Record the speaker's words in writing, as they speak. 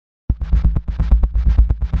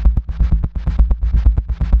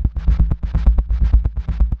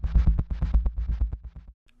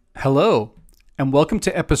Hello, and welcome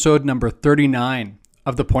to episode number 39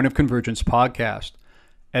 of the Point of Convergence podcast.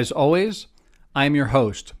 As always, I am your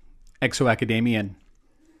host, ExoAcademian.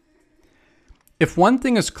 If one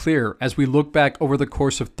thing is clear as we look back over the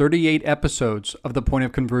course of 38 episodes of the Point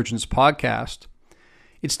of Convergence podcast,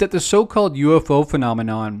 it's that the so-called UFO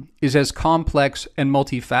phenomenon is as complex and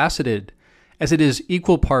multifaceted as it is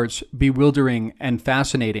equal parts bewildering and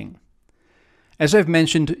fascinating. As I've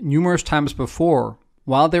mentioned numerous times before,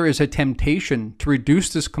 while there is a temptation to reduce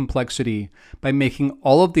this complexity by making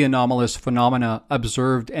all of the anomalous phenomena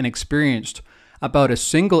observed and experienced about a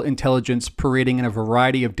single intelligence parading in a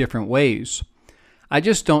variety of different ways, I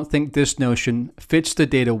just don't think this notion fits the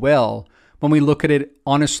data well when we look at it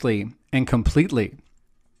honestly and completely.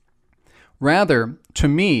 Rather, to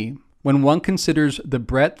me, when one considers the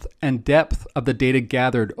breadth and depth of the data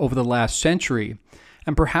gathered over the last century,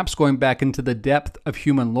 and perhaps going back into the depth of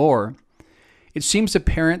human lore, it seems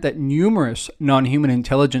apparent that numerous non-human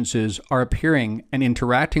intelligences are appearing and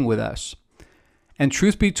interacting with us. And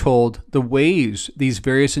truth be told, the ways these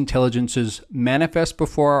various intelligences manifest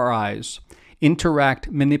before our eyes, interact,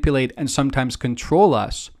 manipulate, and sometimes control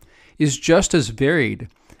us is just as varied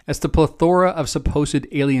as the plethora of supposed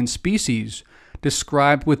alien species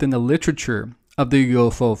described within the literature of the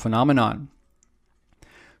UFO phenomenon.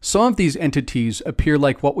 Some of these entities appear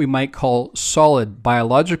like what we might call solid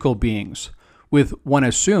biological beings, with, one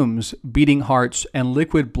assumes, beating hearts and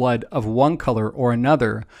liquid blood of one color or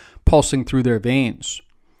another pulsing through their veins.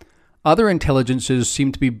 Other intelligences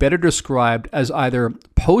seem to be better described as either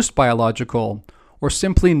post-biological or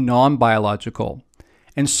simply non-biological,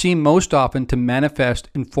 and seem most often to manifest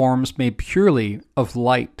in forms made purely of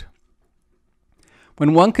light.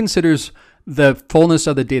 When one considers the fullness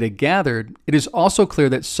of the data gathered, it is also clear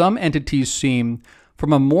that some entities seem,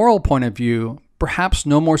 from a moral point of view, perhaps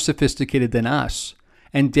no more sophisticated than us,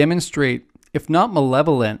 and demonstrate, if not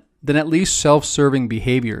malevolent, then at least self-serving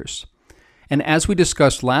behaviors. And as we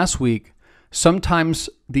discussed last week, sometimes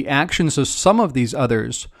the actions of some of these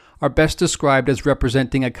others are best described as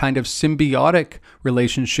representing a kind of symbiotic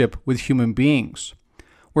relationship with human beings,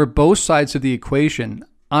 where both sides of the equation,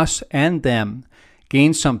 us and them,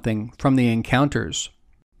 gain something from the encounters.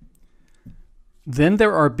 Then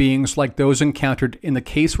there are beings like those encountered in the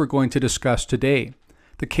case we're going to discuss today,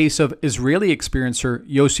 the case of Israeli experiencer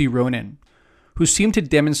Yossi Ronen, who seem to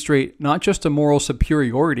demonstrate not just a moral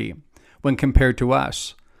superiority when compared to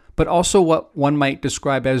us, but also what one might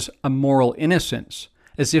describe as a moral innocence,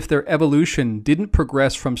 as if their evolution didn't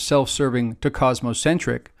progress from self-serving to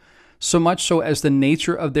cosmocentric, so much so as the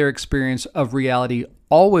nature of their experience of reality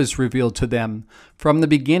always revealed to them from the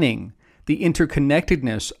beginning the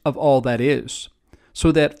interconnectedness of all that is,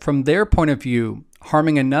 so that from their point of view,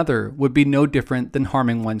 harming another would be no different than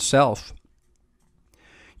harming oneself.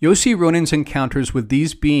 Yossi Ronen's encounters with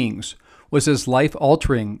these beings was as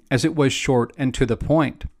life-altering as it was short and to the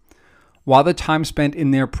point. While the time spent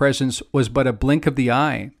in their presence was but a blink of the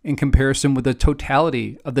eye in comparison with the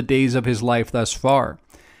totality of the days of his life thus far,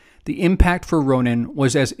 the impact for Ronen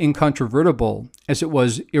was as incontrovertible as it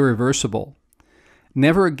was irreversible.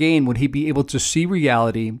 Never again would he be able to see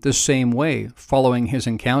reality the same way following his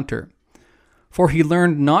encounter. For he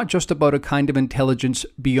learned not just about a kind of intelligence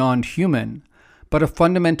beyond human, but a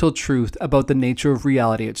fundamental truth about the nature of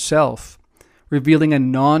reality itself, revealing a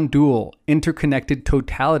non-dual, interconnected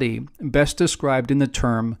totality best described in the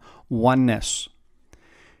term oneness.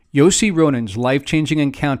 Yossi Ronen's life-changing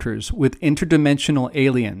encounters with interdimensional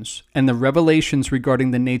aliens and the revelations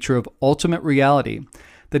regarding the nature of ultimate reality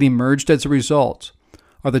that emerged as a result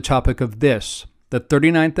are the topic of this, the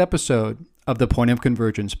 39th episode of the Point of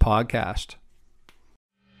Convergence podcast.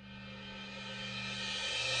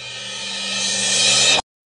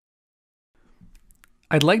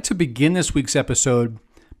 I'd like to begin this week's episode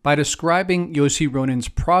by describing Yossi Ronen's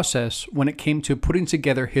process when it came to putting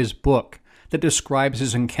together his book that describes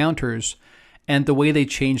his encounters and the way they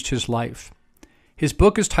changed his life. His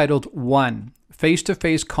book is titled 1,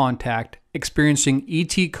 Face-to-Face Contact, Experiencing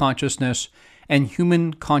ET Consciousness and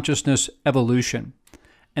Human Consciousness Evolution.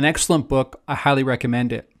 An excellent book. I highly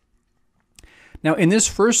recommend it. Now, in this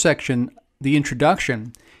first section, the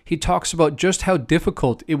introduction, he talks about just how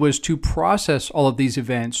difficult it was to process all of these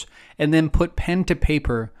events and then put pen to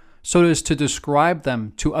paper so as to describe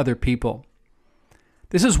them to other people.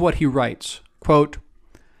 This is what he writes, quote,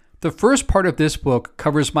 "The first part of this book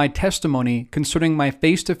covers my testimony concerning my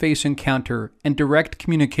face-to-face encounter and direct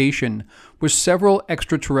communication with several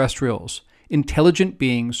extraterrestrials, intelligent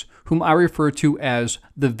beings whom I refer to as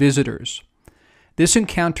the visitors. This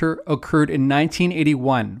encounter occurred in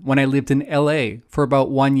 1981 when I lived in LA for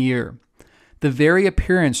about 1 year. The very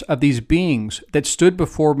appearance of these beings that stood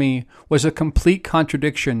before me was a complete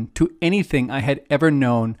contradiction to anything I had ever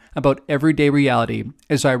known about everyday reality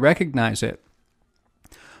as I recognize it.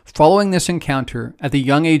 Following this encounter, at the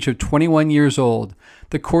young age of 21 years old,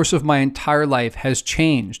 the course of my entire life has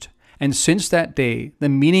changed, and since that day, the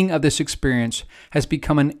meaning of this experience has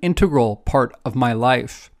become an integral part of my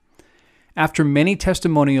life. After many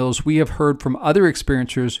testimonials we have heard from other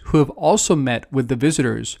experiencers who have also met with the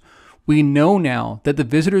visitors, we know now that the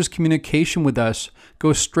visitors' communication with us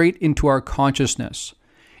goes straight into our consciousness.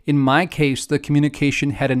 In my case, the communication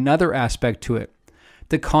had another aspect to it.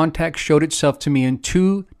 The contact showed itself to me in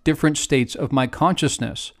two different states of my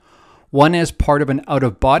consciousness, one as part of an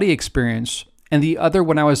out-of-body experience, and the other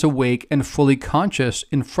when I was awake and fully conscious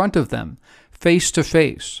in front of them, face to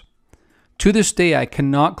face. To this day, I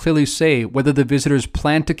cannot clearly say whether the visitors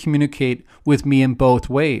planned to communicate with me in both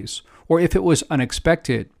ways, or if it was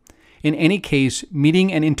unexpected. In any case,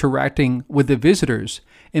 meeting and interacting with the visitors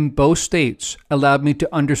in both states allowed me to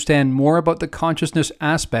understand more about the consciousness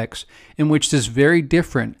aspects in which this very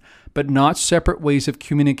different but not separate ways of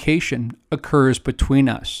communication occurs between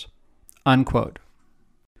us." Unquote.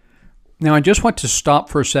 Now, I just want to stop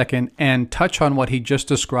for a second and touch on what he just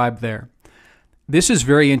described there. This is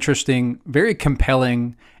very interesting, very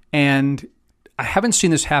compelling, and I haven't seen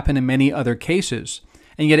this happen in many other cases,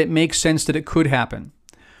 and yet it makes sense that it could happen.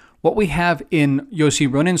 What we have in Yossi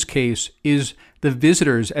Ronen's case is the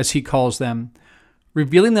visitors, as he calls them,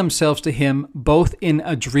 revealing themselves to him both in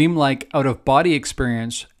a dreamlike out-of-body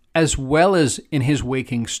experience as well as in his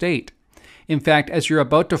waking state. In fact, as you're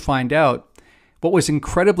about to find out, what was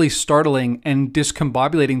incredibly startling and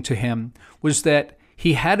discombobulating to him was that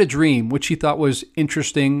he had a dream which he thought was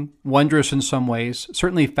interesting, wondrous in some ways,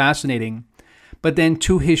 certainly fascinating, but then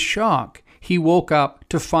to his shock, he woke up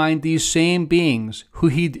to find these same beings who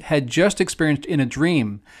he had just experienced in a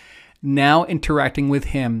dream now interacting with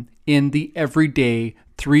him in the everyday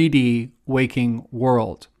 3D waking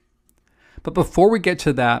world. But before we get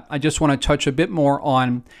to that, I just want to touch a bit more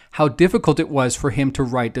on how difficult it was for him to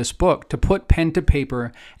write this book, to put pen to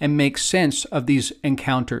paper and make sense of these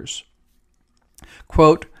encounters.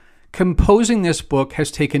 Quote, "Composing this book has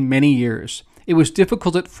taken many years. It was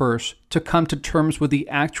difficult at first to come to terms with the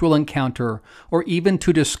actual encounter or even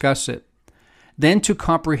to discuss it. Then to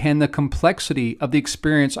comprehend the complexity of the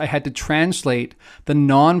experience, I had to translate the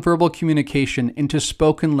nonverbal communication into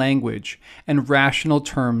spoken language and rational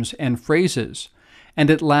terms and phrases. And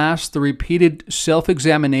at last, the repeated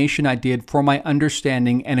self-examination I did for my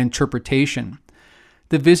understanding and interpretation.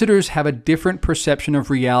 The visitors have a different perception of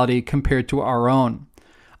reality compared to our own.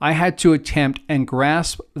 I had to attempt and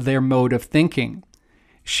grasp their mode of thinking.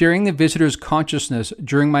 Sharing the visitors' consciousness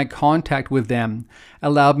during my contact with them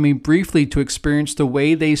allowed me briefly to experience the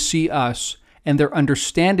way they see us and their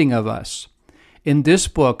understanding of us. In this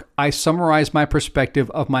book, I summarize my perspective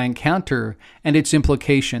of my encounter and its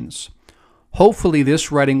implications. Hopefully,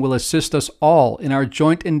 this writing will assist us all in our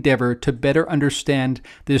joint endeavor to better understand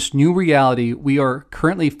this new reality we are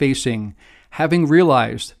currently facing, having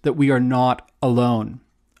realized that we are not alone."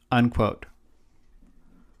 Unquote.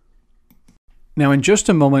 Now, in just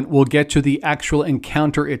a moment, we'll get to the actual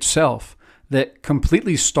encounter itself that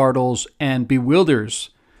completely startles and bewilders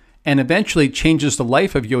and eventually changes the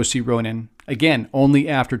life of Yossi Ronen, again, only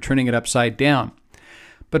after turning it upside down.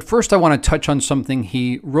 But first, I want to touch on something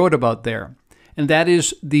he wrote about there, and that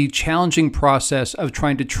is the challenging process of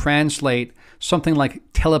trying to translate something like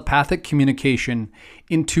telepathic communication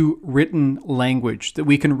into written language that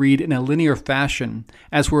we can read in a linear fashion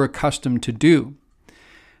as we're accustomed to do.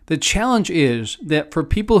 The challenge is that for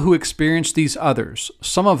people who experience these others,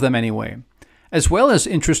 some of them anyway, as well as,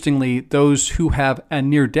 interestingly, those who have a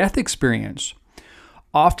near-death experience,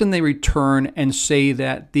 often they return and say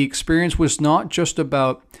that the experience was not just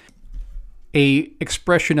about an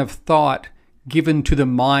expression of thought given to the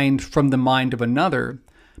mind from the mind of another,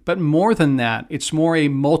 but more than that, it's more a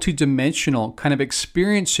multidimensional kind of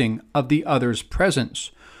experiencing of the other's presence,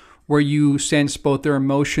 where you sense both their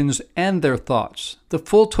emotions and their thoughts. The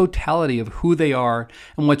full totality of who they are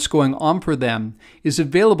and what's going on for them is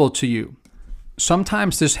available to you.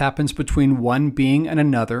 Sometimes this happens between one being and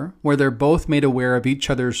another, where they're both made aware of each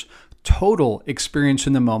other's total experience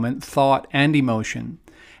in the moment, thought and emotion.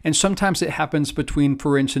 And sometimes it happens between,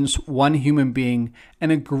 for instance, one human being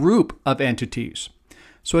and a group of entities.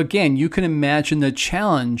 So again, you can imagine the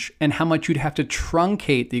challenge and how much you'd have to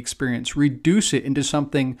truncate the experience, reduce it into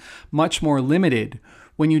something much more limited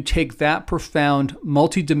when you take that profound,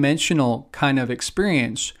 multidimensional kind of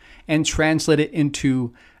experience and translate it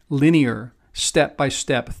into linear,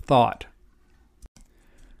 step-by-step thought.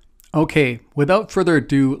 Okay, without further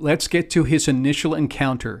ado, let's get to his initial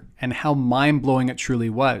encounter and how mind-blowing it truly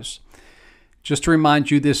was. Just to remind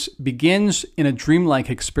you, this begins in a dreamlike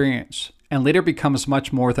experience and later becomes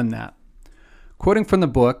much more than that. Quoting from the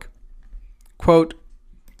book, quote,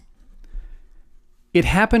 "It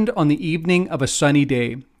happened on the evening of a sunny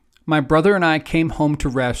day. My brother and I came home to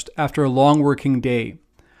rest after a long working day.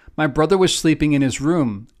 My brother was sleeping in his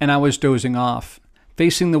room, and I was dozing off,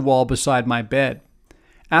 facing the wall beside my bed.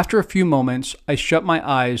 After a few moments, I shut my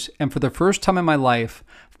eyes and for the first time in my life,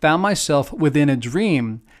 found myself within a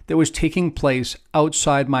dream that was taking place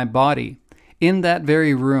outside my body, in that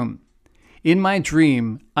very room. In my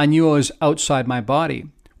dream, I knew I was outside my body,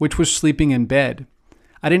 which was sleeping in bed.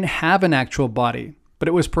 I didn't have an actual body, but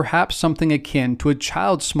it was perhaps something akin to a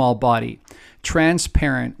child's small body,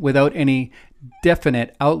 transparent without any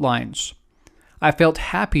definite outlines. I felt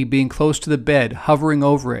happy being close to the bed, hovering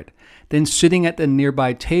over it, then sitting at the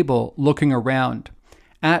nearby table, looking around,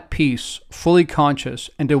 at peace, fully conscious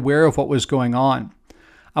and aware of what was going on.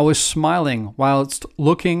 I was smiling whilst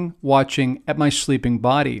looking, watching at my sleeping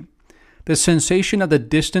body. The sensation of the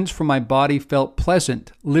distance from my body felt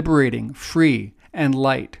pleasant, liberating, free, and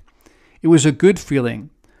light. It was a good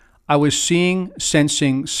feeling. I was seeing,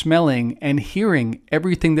 sensing, smelling, and hearing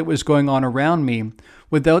everything that was going on around me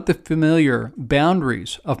without the familiar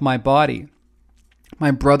boundaries of my body.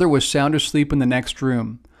 My brother was sound asleep in the next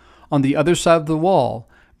room, on the other side of the wall,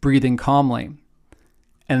 breathing calmly.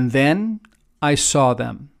 And then I saw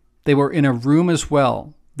them. They were in a room as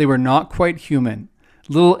well. They were not quite human,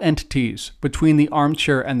 little entities between the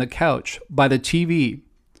armchair and the couch, by the TV.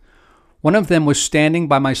 One of them was standing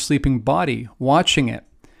by my sleeping body, watching it.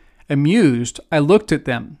 Amused, I looked at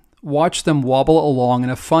them, watched them wobble along in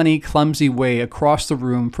a funny, clumsy way across the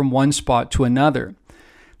room from one spot to another.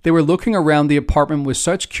 They were looking around the apartment with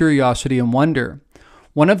such curiosity and wonder.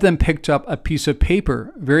 One of them picked up a piece of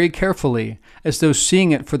paper very carefully, as though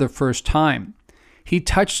seeing it for the first time. He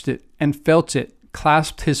touched it and felt it,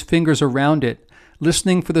 clasped his fingers around it,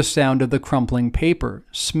 listening for the sound of the crumpling paper,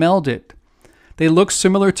 smelled it. They looked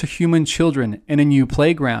similar to human children in a new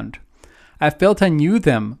playground. I felt I knew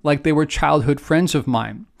them like they were childhood friends of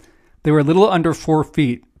mine. They were a little under 4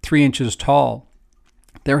 feet, 3 inches tall.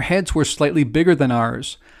 Their heads were slightly bigger than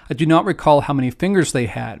ours. I do not recall how many fingers they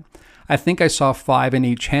had. I think I saw 5 in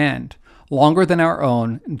each hand, longer than our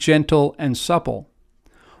own, gentle and supple.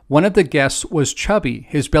 One of the guests was chubby,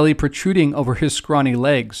 his belly protruding over his scrawny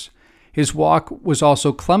legs. His walk was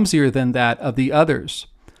also clumsier than that of the others.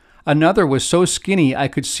 Another was so skinny I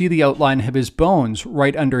could see the outline of his bones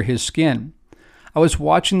right under his skin. I was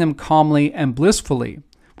watching them calmly and blissfully.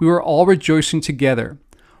 We were all rejoicing together.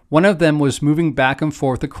 One of them was moving back and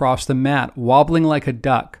forth across the mat, wobbling like a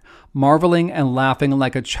duck, marveling and laughing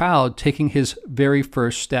like a child taking his very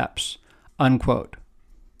first steps." Unquote.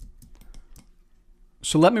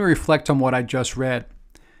 So let me reflect on what I just read.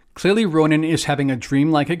 Clearly, Ronen is having a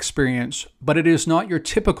dreamlike experience, but it is not your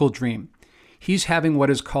typical dream. He's having what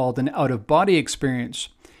is called an out-of-body experience.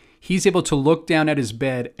 He's able to look down at his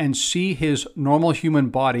bed and see his normal human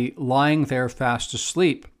body lying there fast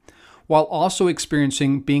asleep, while also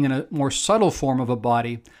experiencing being in a more subtle form of a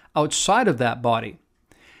body outside of that body.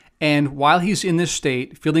 And while he's in this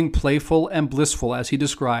state, feeling playful and blissful as he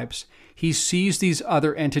describes, he sees these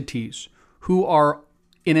other entities who are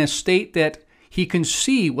in a state that he can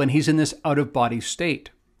see when he's in this out-of-body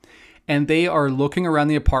state. And they are looking around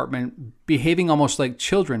the apartment, behaving almost like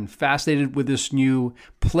children, fascinated with this new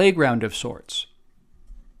playground of sorts.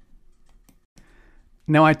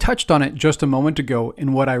 Now, I touched on it just a moment ago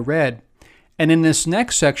in what I read, and in this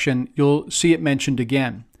next section, you'll see it mentioned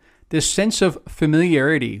again. This sense of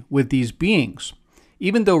familiarity with these beings.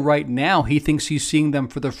 Even though right now he thinks he's seeing them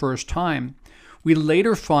for the first time, we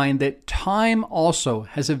later find that time also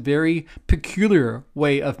has a very peculiar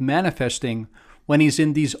way of manifesting when he's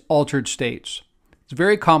in these altered states. It's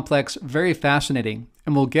very complex, very fascinating,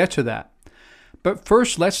 and we'll get to that. But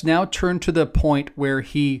first, let's now turn to the point where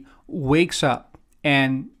he wakes up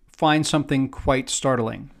and finds something quite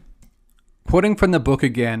startling. Quoting from the book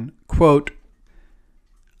again, quote,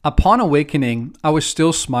 "Upon awakening, I was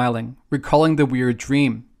still smiling, recalling the weird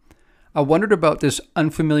dream. I wondered about this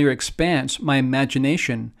unfamiliar expanse my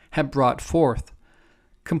imagination had brought forth,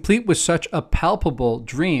 complete with such a palpable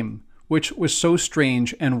dream, which was so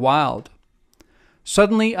strange and wild.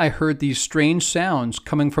 Suddenly I heard these strange sounds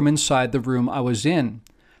coming from inside the room I was in,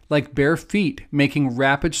 like bare feet making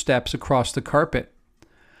rapid steps across the carpet.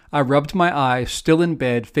 I rubbed my eyes, still in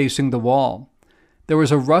bed, facing the wall. There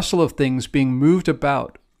was a rustle of things being moved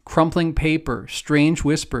about, crumpling paper, strange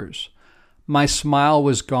whispers. My smile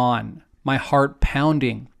was gone, my heart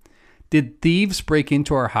pounding. Did thieves break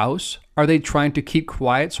into our house? Are they trying to keep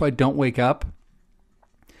quiet so I don't wake up?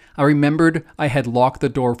 I remembered I had locked the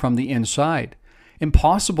door from the inside.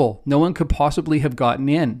 Impossible. No one could possibly have gotten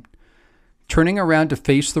in. Turning around to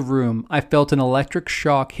face the room, I felt an electric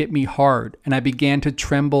shock hit me hard, and I began to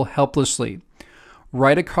tremble helplessly.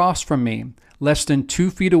 Right across from me, less than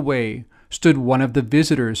 2 feet away, stood one of the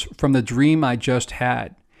visitors from the dream I just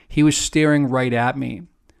had. He was staring right at me.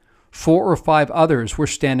 4 or 5 others were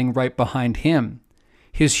standing right behind him.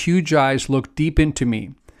 His huge eyes looked deep into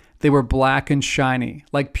me. They were black and shiny,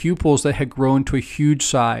 like pupils that had grown to a huge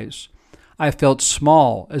size. I felt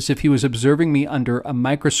small, as if he was observing me under a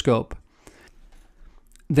microscope.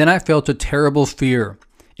 Then I felt a terrible fear.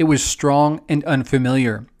 It was strong and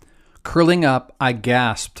unfamiliar. Curling up, I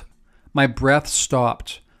gasped. My breath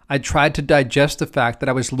stopped. I tried to digest the fact that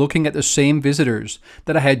I was looking at the same visitors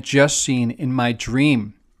that I had just seen in my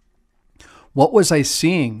dream. What was I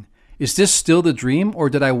seeing? Is this still the dream, or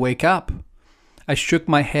did I wake up? I shook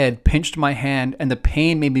my head, pinched my hand, and the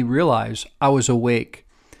pain made me realize I was awake.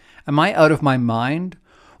 Am I out of my mind?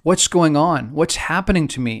 What's going on? What's happening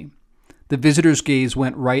to me? The visitor's gaze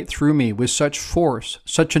went right through me with such force,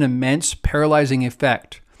 such an immense, paralyzing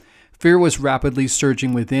effect. Fear was rapidly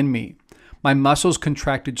surging within me. My muscles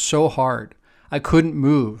contracted so hard. I couldn't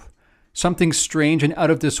move. Something strange and out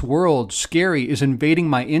of this world, scary, is invading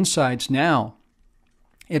my insides now.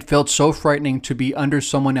 It felt so frightening to be under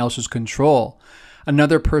someone else's control,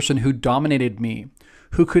 another person who dominated me,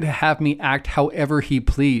 who could have me act however he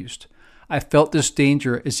pleased. I felt this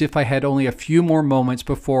danger as if I had only a few more moments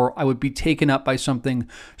before I would be taken up by something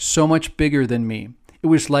so much bigger than me. It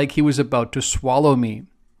was like he was about to swallow me.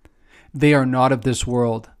 They are not of this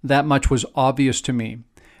world. That much was obvious to me.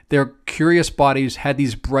 Their curious bodies had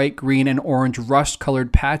these bright green and orange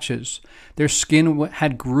rust-colored patches. Their skin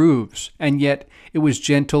had grooves, and yet it was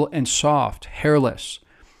gentle and soft, hairless.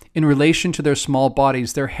 In relation to their small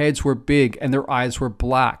bodies, their heads were big and their eyes were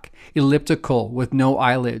black, elliptical, with no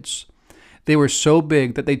eyelids. They were so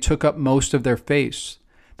big that they took up most of their face.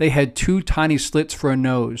 They had 2 tiny slits for a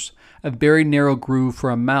nose, a very narrow groove for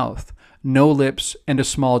a mouth, no lips, and a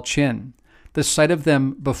small chin. The sight of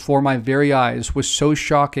them before my very eyes was so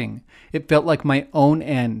shocking, it felt like my own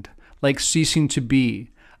end, like ceasing to be,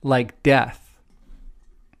 like death.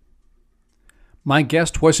 My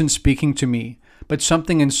guest wasn't speaking to me, but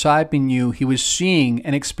something inside me knew he was seeing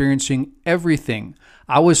and experiencing everything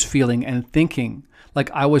I was feeling and thinking,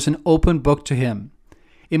 like I was an open book to him.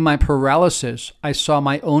 In my paralysis, I saw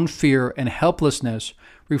my own fear and helplessness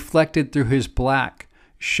reflected through his black,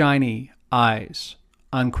 shiny eyes."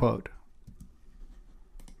 Unquote.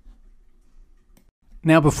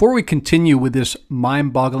 Now, before we continue with this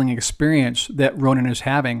mind-boggling experience that Ronen is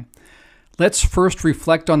having, let's first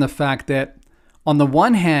reflect on the fact that, on the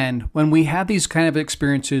one hand, when we have these kind of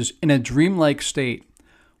experiences in a dreamlike state,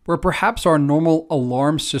 where perhaps our normal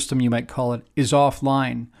alarm system, you might call it, is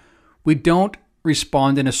offline, we don't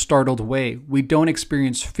respond in a startled way. We don't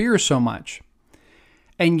experience fear so much.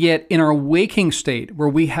 And yet, in our waking state, where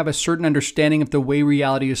we have a certain understanding of the way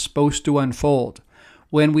reality is supposed to unfold,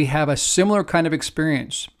 when we have a similar kind of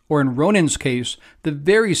experience, or in Ronen's case, the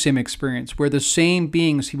very same experience, where the same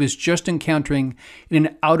beings he was just encountering in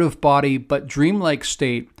an out-of-body but dreamlike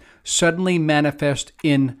state suddenly manifest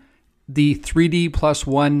in the 3D plus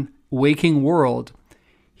 1 waking world,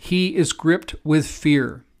 he is gripped with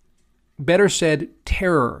fear. Better said,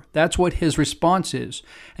 terror. That's what his response is.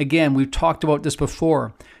 Again, we've talked about this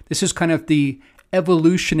before. This is kind of the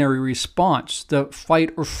evolutionary response, the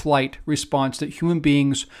fight or flight response that human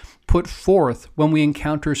beings put forth when we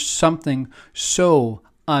encounter something so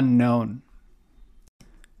unknown.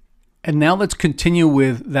 And now let's continue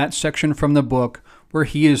with that section from the book where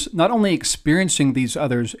he is not only experiencing these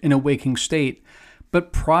others in a waking state,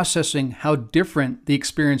 but processing how different the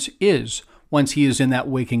experience is once he is in that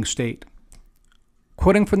waking state.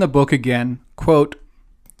 Quoting from the book again, quote,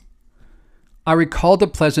 "I recalled a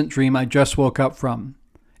pleasant dream I just woke up from.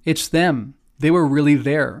 It's them. They were really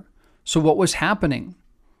there. So what was happening?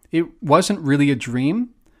 It wasn't really a dream.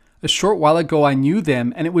 A short while ago I knew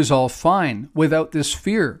them and it was all fine, without this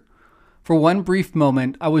fear. For one brief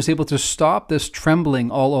moment I was able to stop this trembling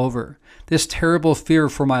all over, this terrible fear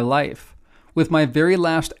for my life. With my very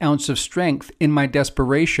last ounce of strength in my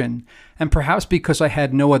desperation, and perhaps because I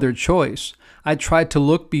had no other choice, I tried to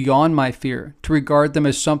look beyond my fear, to regard them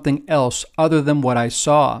as something else other than what I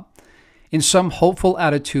saw. In some hopeful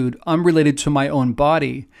attitude unrelated to my own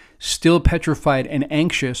body, still petrified and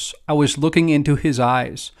anxious, I was looking into his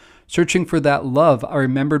eyes, searching for that love I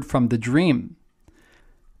remembered from the dream.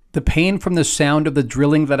 The pain from the sound of the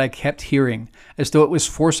drilling that I kept hearing, as though it was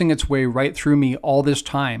forcing its way right through me all this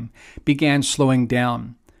time, began slowing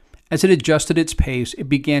down. As it adjusted its pace, it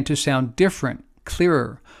began to sound different,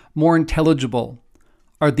 clearer, more intelligible.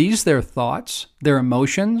 Are these their thoughts, their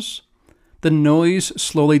emotions? The noise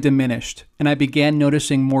slowly diminished, and I began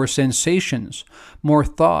noticing more sensations, more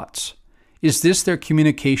thoughts. Is this their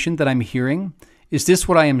communication that I'm hearing? Is this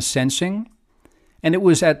what I am sensing? And it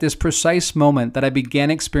was at this precise moment that I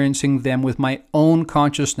began experiencing them with my own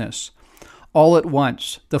consciousness. All at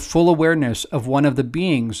once, the full awareness of one of the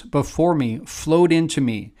beings before me flowed into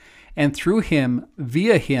me, and through him,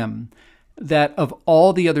 via him, that of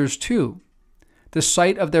all the others too. The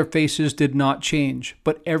sight of their faces did not change,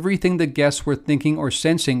 but everything the guests were thinking or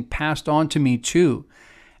sensing passed on to me too,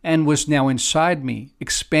 and was now inside me,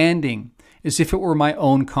 expanding, as if it were my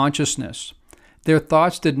own consciousness. Their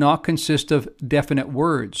thoughts did not consist of definite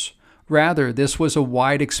words. Rather, this was a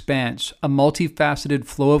wide expanse, a multifaceted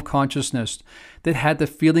flow of consciousness that had the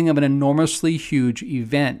feeling of an enormously huge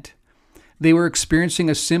event. They were experiencing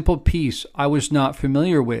a simple peace I was not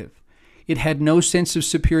familiar with. It had no sense of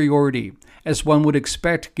superiority, as one would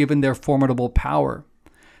expect given their formidable power.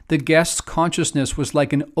 The guest's consciousness was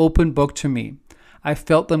like an open book to me. I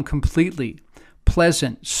felt them completely,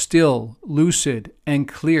 pleasant, still, lucid, and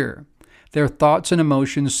clear. Their thoughts and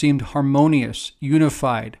emotions seemed harmonious,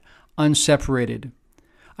 unified, unseparated.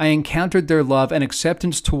 I encountered their love and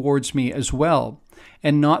acceptance towards me as well,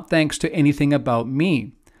 and not thanks to anything about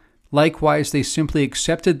me. Likewise, they simply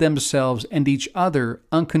accepted themselves and each other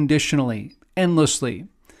unconditionally, endlessly.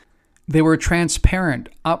 They were transparent,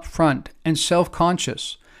 upfront, and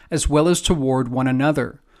self-conscious, as well as toward one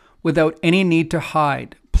another, without any need to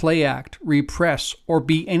hide, play act, repress, or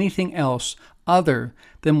be anything else other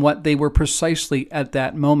than what they were precisely at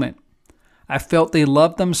that moment. I felt they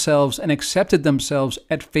loved themselves and accepted themselves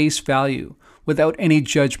at face value, without any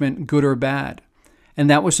judgment, good or bad. And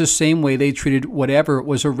that was the same way they treated whatever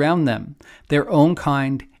was around them, their own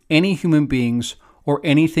kind, any human beings, or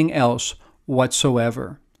anything else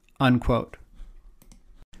whatsoever." Unquote.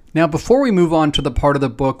 Now, before we move on to the part of the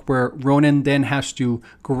book where Ronen then has to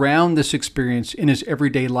ground this experience in his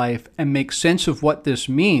everyday life and make sense of what this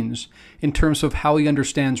means in terms of how he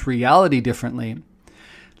understands reality differently,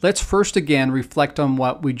 let's first again reflect on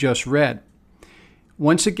what we just read.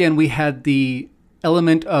 Once again, we had the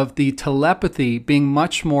element of the telepathy being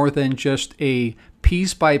much more than just a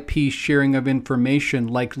piece-by-piece sharing of information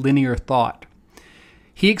like linear thought.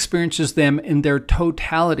 He experiences them in their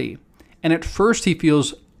totality, and at first he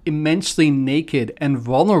feels immensely naked and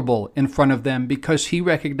vulnerable in front of them because he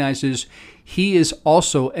recognizes he is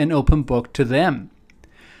also an open book to them.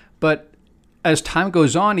 But as time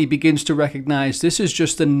goes on, he begins to recognize this is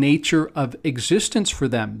just the nature of existence for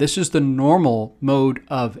them. This is the normal mode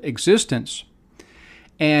of existence.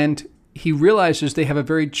 And he realizes they have a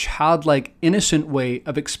very childlike, innocent way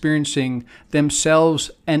of experiencing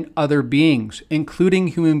themselves and other beings, including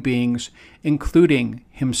human beings, including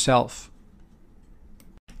himself.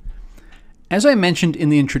 As I mentioned in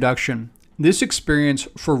the introduction, this experience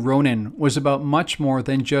for Ronen was about much more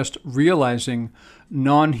than just realizing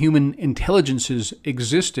non-human intelligences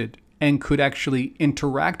existed and could actually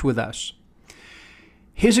interact with us.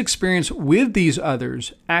 His experience with these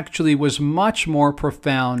others actually was much more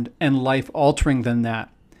profound and life-altering than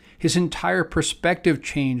that. His entire perspective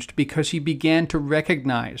changed because he began to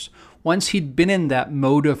recognize, once he'd been in that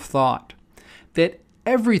mode of thought, that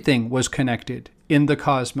everything was connected in the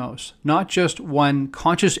cosmos, not just one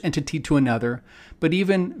conscious entity to another, but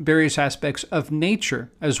even various aspects of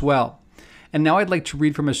nature as well. And now I'd like to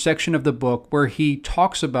read from a section of the book where he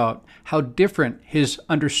talks about how different his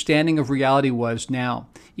understanding of reality was now,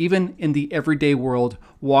 even in the everyday world,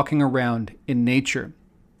 walking around in nature.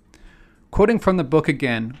 Quoting from the book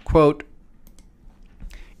again, quote,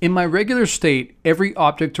 "In my regular state, every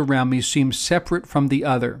object around me seems separate from the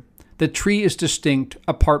other. The tree is distinct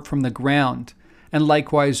apart from the ground, and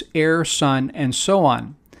likewise air, sun, and so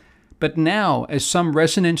on. But now, as some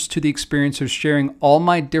resonance to the experience of sharing all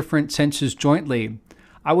my different senses jointly,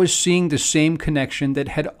 I was seeing the same connection that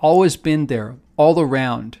had always been there, all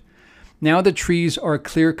around. Now the trees are a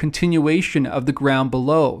clear continuation of the ground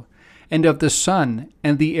below, and of the sun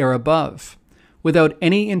and the air above, without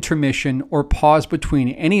any intermission or pause between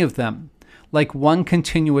any of them, like one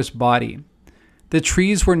continuous body. The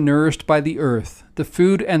trees were nourished by the earth. The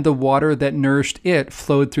food and the water that nourished it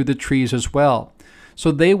flowed through the trees as well.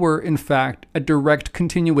 So they were, in fact, a direct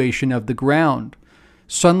continuation of the ground.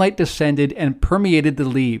 Sunlight descended and permeated the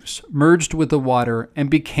leaves, merged with the water, and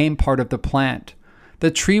became part of the plant.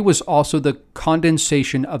 The tree was also the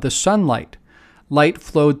condensation of the sunlight. light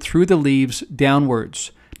flowed through the leaves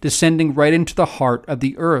downwards, descending right into the heart of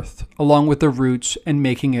the earth, along with the roots and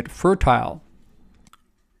making it fertile.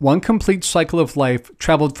 One complete cycle of life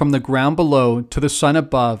traveled from the ground below to the sun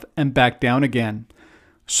above and back down again.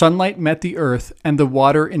 Sunlight met the earth and the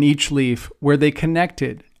water in each leaf where they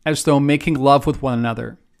connected, as though making love with one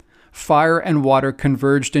another. Fire and water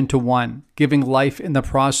converged into one, giving life in the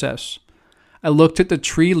process. I looked at the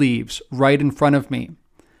tree leaves right in front of me.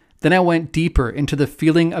 Then I went deeper into the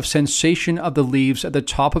feeling of sensation of the leaves at the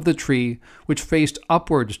top of the tree, which faced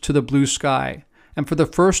upwards to the blue sky, and for the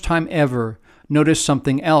first time ever, noticed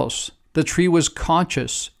something else. The tree was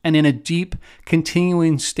conscious and in a deep,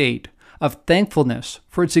 continuing state of thankfulness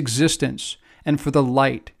for its existence and for the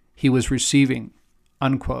light he was receiving."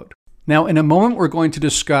 Unquote. Now, in a moment, we're going to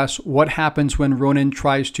discuss what happens when Ronen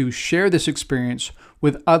tries to share this experience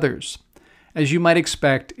with others. As you might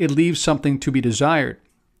expect, it leaves something to be desired.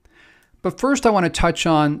 But first, I want to touch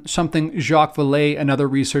on something Jacques Vallée and other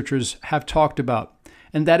researchers have talked about,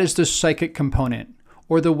 and that is the psychic component,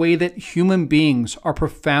 or the way that human beings are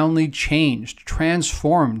profoundly changed,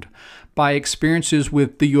 transformed by experiences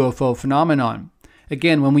with the UFO phenomenon.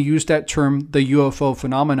 Again, when we use that term, the UFO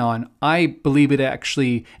phenomenon, I believe it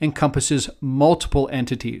actually encompasses multiple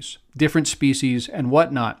entities, different species and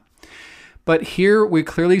whatnot. But here we're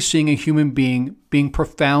clearly seeing a human being being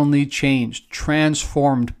profoundly changed,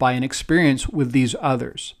 transformed by an experience with these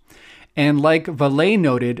others. And like Vallée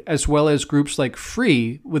noted, as well as groups like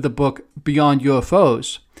Free with the book Beyond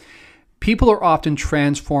UFOs, people are often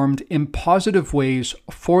transformed in positive ways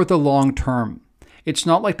for the long term. It's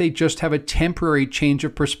not like they just have a temporary change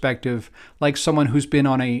of perspective, like someone who's been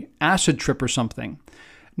on an acid trip or something.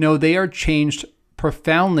 No, they are changed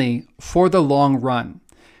profoundly for the long run.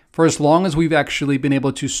 For as long as we've actually been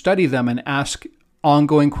able to study them and ask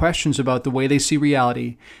ongoing questions about the way they see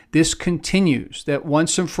reality, this continues, that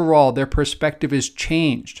once and for all, their perspective is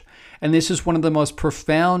changed. And this is one of the most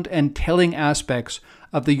profound and telling aspects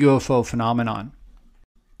of the UFO phenomenon.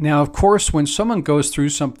 Now, of course, when someone goes through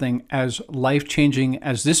something as life-changing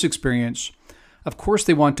as this experience, of course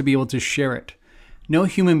they want to be able to share it. No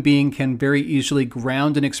human being can very easily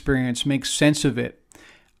ground an experience, make sense of it,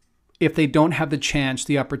 if they don't have the chance,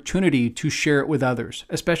 the opportunity to share it with others,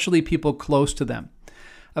 especially people close to them.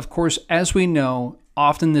 Of course, as we know,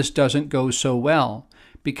 often this doesn't go so well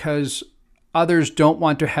because others don't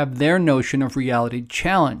want to have their notion of reality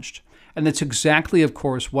challenged. And that's exactly, of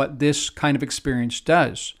course, what this kind of experience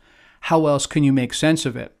does. How else can you make sense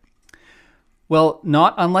of it? Well,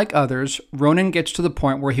 not unlike others, Ronen gets to the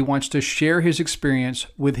point where he wants to share his experience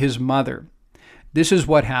with his mother. This is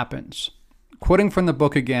what happens. Quoting from the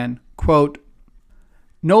book again, quote,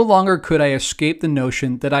 "No longer could I escape the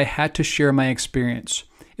notion that I had to share my experience.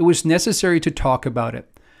 It was necessary to talk about it.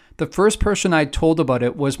 The first person I told about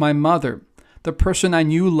it was my mother, the person I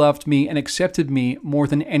knew loved me and accepted me more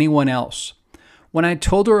than anyone else. When I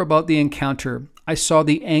told her about the encounter, I saw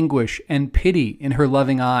the anguish and pity in her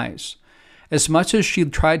loving eyes. As much as she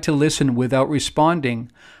tried to listen without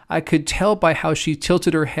responding, I could tell by how she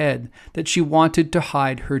tilted her head that she wanted to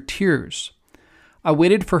hide her tears. I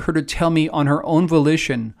waited for her to tell me on her own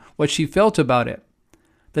volition what she felt about it.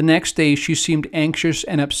 The next day, she seemed anxious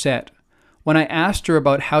and upset. When I asked her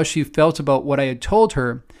about how she felt about what I had told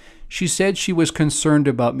her, she said she was concerned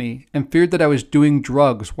about me and feared that I was doing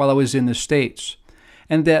drugs while I was in the States,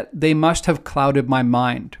 and that they must have clouded my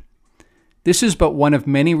mind. This is but one of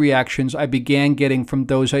many reactions I began getting from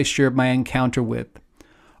those I shared my encounter with.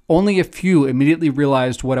 Only a few immediately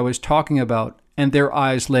realized what I was talking about, and their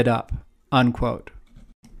eyes lit up." Unquote.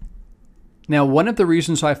 Now, one of the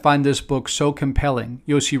reasons I find this book so compelling,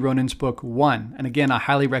 Yossi Ronen's book 1, and again, I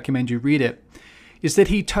highly recommend you read it, is that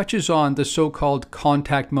he touches on the so-called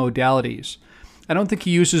contact modalities. I don't think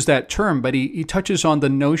he uses that term, but he touches on the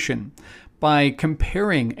notion by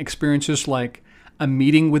comparing experiences like a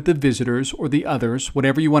meeting with the visitors or the others,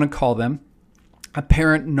 whatever you want to call them,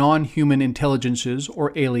 apparent non-human intelligences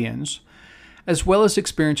or aliens, as well as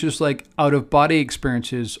experiences like out-of-body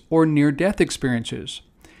experiences or near-death experiences.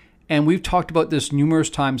 And we've talked about this numerous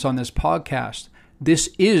times on this podcast. This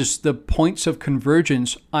is the points of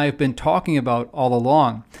convergence I've been talking about all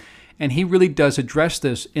along. And he really does address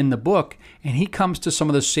this in the book, and he comes to some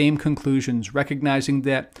of the same conclusions, recognizing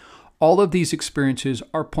that all of these experiences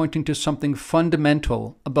are pointing to something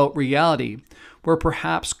fundamental about reality, where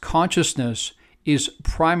perhaps consciousness is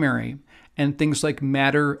primary and things like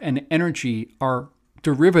matter and energy are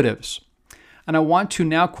derivatives. And I want to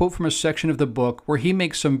now quote from a section of the book where he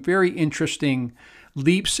makes some very interesting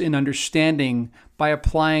leaps in understanding by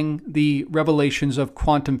applying the revelations of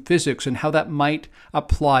quantum physics and how that might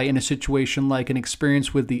apply in a situation like an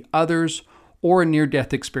experience with the others or a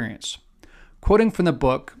near-death experience. Quoting from the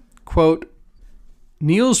book, quote,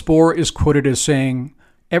 Niels Bohr is quoted as saying,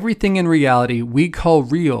 "Everything in reality we call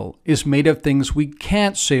real is made of things we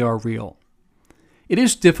can't say are real." It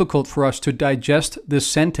is difficult for us to digest this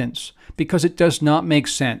sentence because it does not make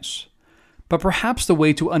sense. But perhaps the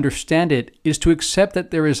way to understand it is to accept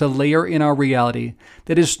that there is a layer in our reality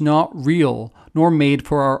that is not real nor made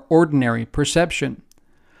for our ordinary perception.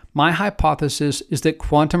 My hypothesis is that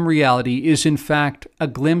quantum reality is in fact a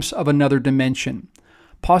glimpse of another dimension,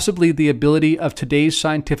 possibly the ability of today's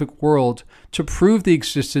scientific world to prove the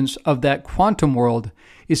existence of that quantum world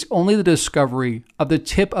is only the discovery of the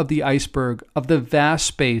tip of the iceberg of the vast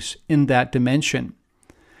space in that dimension.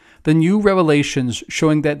 The new revelations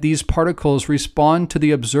showing that these particles respond to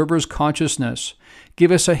the observer's consciousness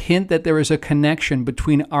give us a hint that there is a connection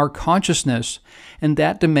between our consciousness and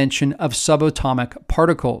that dimension of subatomic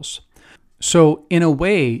particles. So, in a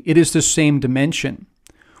way, it is the same dimension.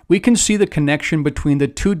 We can see the connection between the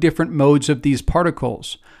two different modes of these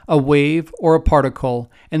particles, a wave or a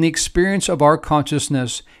particle, and the experience of our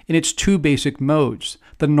consciousness in its two basic modes,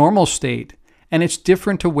 the normal state and its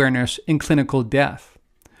different awareness in clinical death.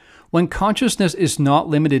 When consciousness is not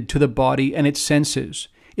limited to the body and its senses,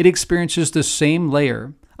 it experiences the same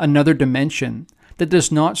layer, another dimension, that does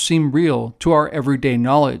not seem real to our everyday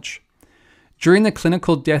knowledge. During the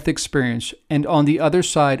clinical death experience and on the other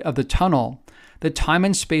side of the tunnel, the time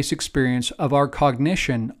and space experience of our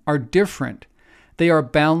cognition are different. They are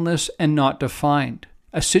boundless and not defined,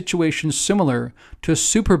 a situation similar to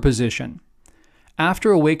superposition.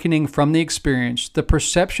 After awakening from the experience, the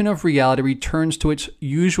perception of reality returns to its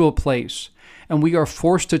usual place, and we are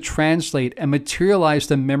forced to translate and materialize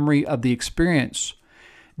the memory of the experience.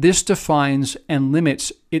 This defines and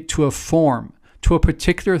limits it to a form, to a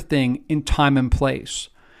particular thing in time and place.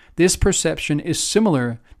 This perception is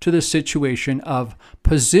similar to the situation of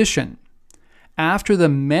position. After the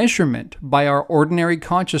measurement by our ordinary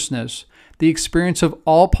consciousness, the experience of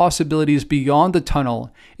all possibilities beyond the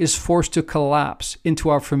tunnel is forced to collapse into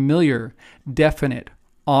our familiar, definite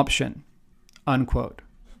option. Unquote.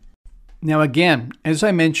 Now again, as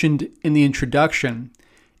I mentioned in the introduction,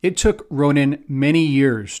 it took Ronen many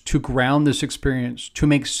years to ground this experience, to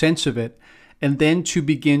make sense of it, and then to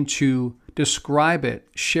begin to describe it,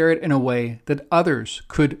 share it in a way that others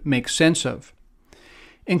could make sense of.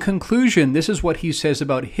 In conclusion, this is what he says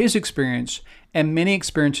about his experience and many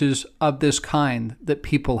experiences of this kind that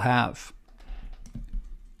people have.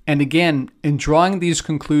 And again, in drawing these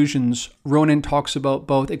conclusions, Ronen talks about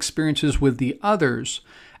both experiences with the others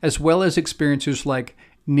as well as experiences like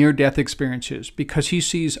near-death experiences because he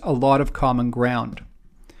sees a lot of common ground.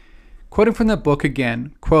 Quoting from the book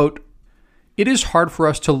again, quote, "It is hard for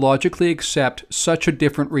us to logically accept such a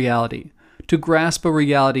different reality, to grasp a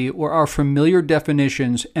reality where our familiar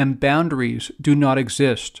definitions and boundaries do not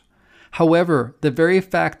exist. However, the very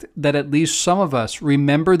fact that at least some of us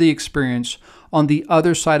remember the experience on the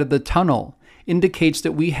other side of the tunnel indicates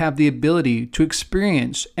that we have the ability to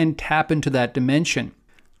experience and tap into that dimension.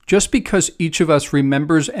 Just because each of us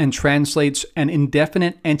remembers and translates an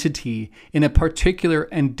indefinite entity in a particular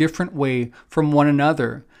and different way from one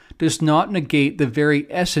another does not negate the very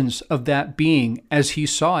essence of that being as he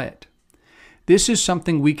saw it. This is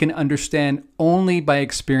something we can understand only by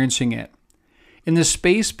experiencing it. In the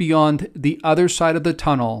space beyond the other side of the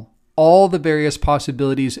tunnel, all the various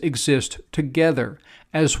possibilities exist together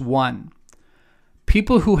as one.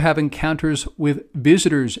 People who have encounters with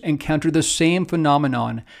visitors encounter the same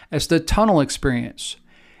phenomenon as the tunnel experience.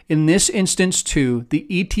 In this instance, too, the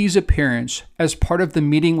ET's appearance as part of the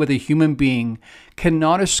meeting with a human being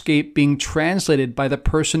cannot escape being translated by the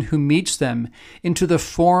person who meets them into the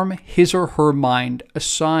form his or her mind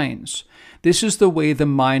assigns. This is the way the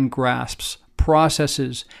mind grasps,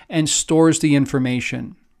 processes, and stores the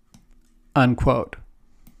information." Unquote.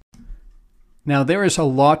 Now, there is a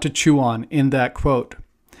lot to chew on in that quote.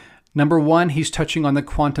 Number one, he's touching on the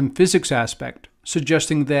quantum physics aspect,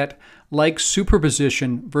 suggesting that, like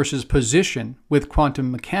superposition versus position with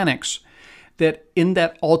quantum mechanics, that in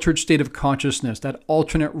that altered state of consciousness, that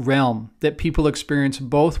alternate realm that people experience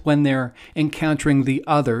both when they're encountering the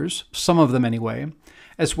others, some of them anyway,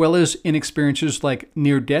 as well as in experiences like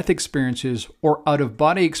near-death experiences or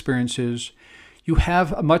out-of-body experiences, you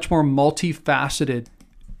have a much more multifaceted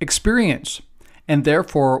experience. And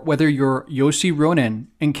therefore, whether you're Yossi Ronen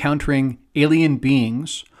encountering alien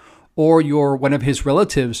beings, or you're one of his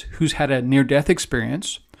relatives who's had a near-death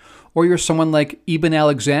experience, or you're someone like Ibn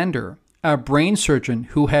Alexander, a brain surgeon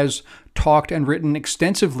who has talked and written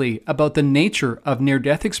extensively about the nature of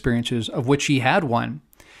near-death experiences, of which he had one.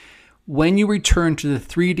 When you return to the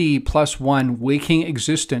 3D plus one waking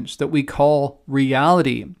existence that we call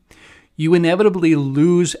reality, you inevitably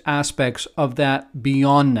lose aspects of that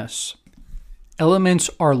beyondness. Elements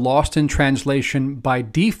are lost in translation by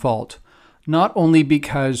default, not only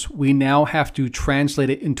because we now have to translate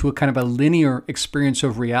it into a kind of a linear experience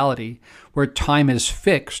of reality where time is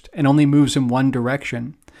fixed and only moves in one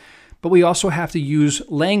direction, but we also have to use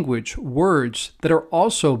language, words that are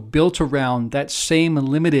also built around that same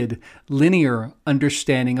limited linear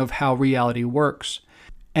understanding of how reality works.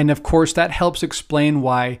 And of course, that helps explain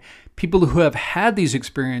why people who have had these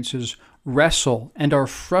experiences wrestle and are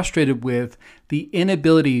frustrated with the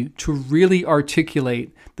inability to really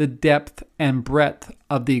articulate the depth and breadth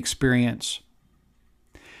of the experience.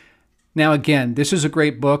 Now, again, this is a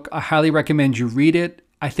great book. I highly recommend you read it.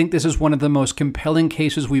 I think this is one of the most compelling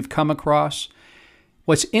cases we've come across.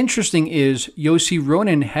 What's interesting is Yossi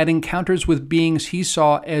Ronen had encounters with beings he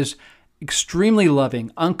saw as extremely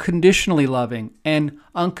loving, and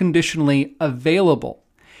unconditionally available.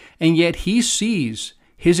 And yet he sees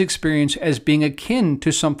his experience as being akin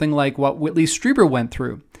to something like what Whitley Strieber went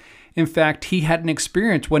through. In fact, he had an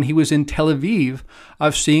experience when he was in Tel Aviv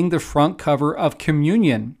of seeing the front cover of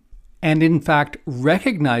Communion and in fact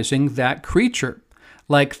recognizing that creature.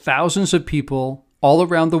 Like thousands of people all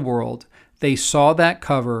around the world, they saw that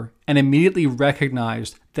cover and immediately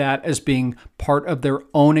recognized that as being part of their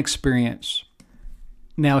own experience.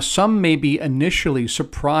 Now, some may be initially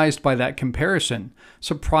surprised by that comparison,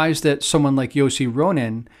 surprised that someone like Yossi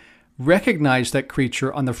Ronen recognized that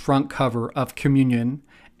creature on the front cover of Communion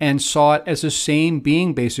and saw it as the same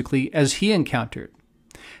being basically as he encountered.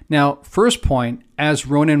 Now, first point, as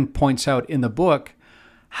Ronen points out in the book,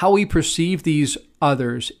 how we perceive these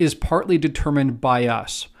others is partly determined by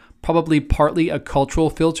us, probably partly a cultural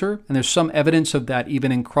filter, and there's some evidence of that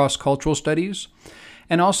even in cross-cultural studies,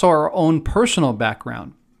 and also our own personal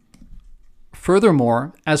background.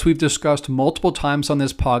 Furthermore, as we've discussed multiple times on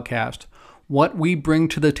this podcast, what we bring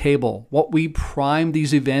to the table, what we prime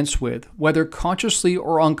these events with, whether consciously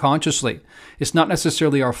or unconsciously, it's not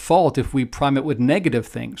necessarily our fault if we prime it with negative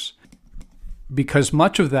things, because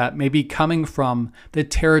much of that may be coming from the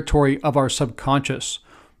territory of our subconscious,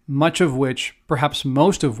 much of which, perhaps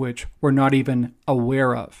most of which, we're not even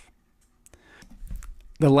aware of.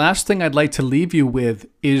 The last thing I'd like to leave you with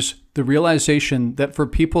is the realization that for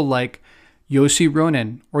people like Yossi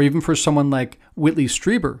Ronen, or even for someone like Whitley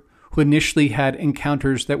Strieber, who initially had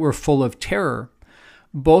encounters that were full of terror,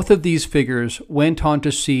 both of these figures went on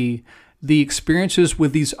to see the experiences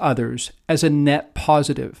with these others as a net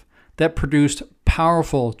positive that produced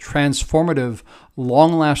powerful, transformative,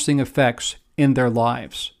 long-lasting effects in their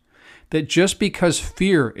lives. That just because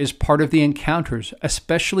fear is part of the encounters,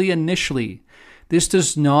 especially initially, this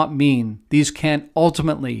does not mean these can't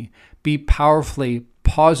ultimately be powerfully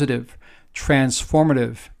positive,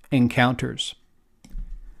 transformative encounters.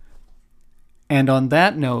 And on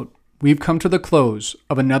that note, we've come to the close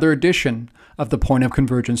of another edition of the Point of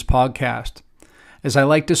Convergence podcast. As I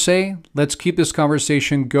like to say, let's keep this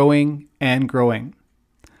conversation going and growing.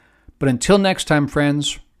 But until next time,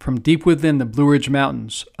 friends, from deep within the Blue Ridge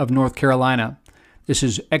Mountains of North Carolina, this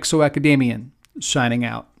is ExoAcademian signing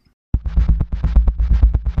out.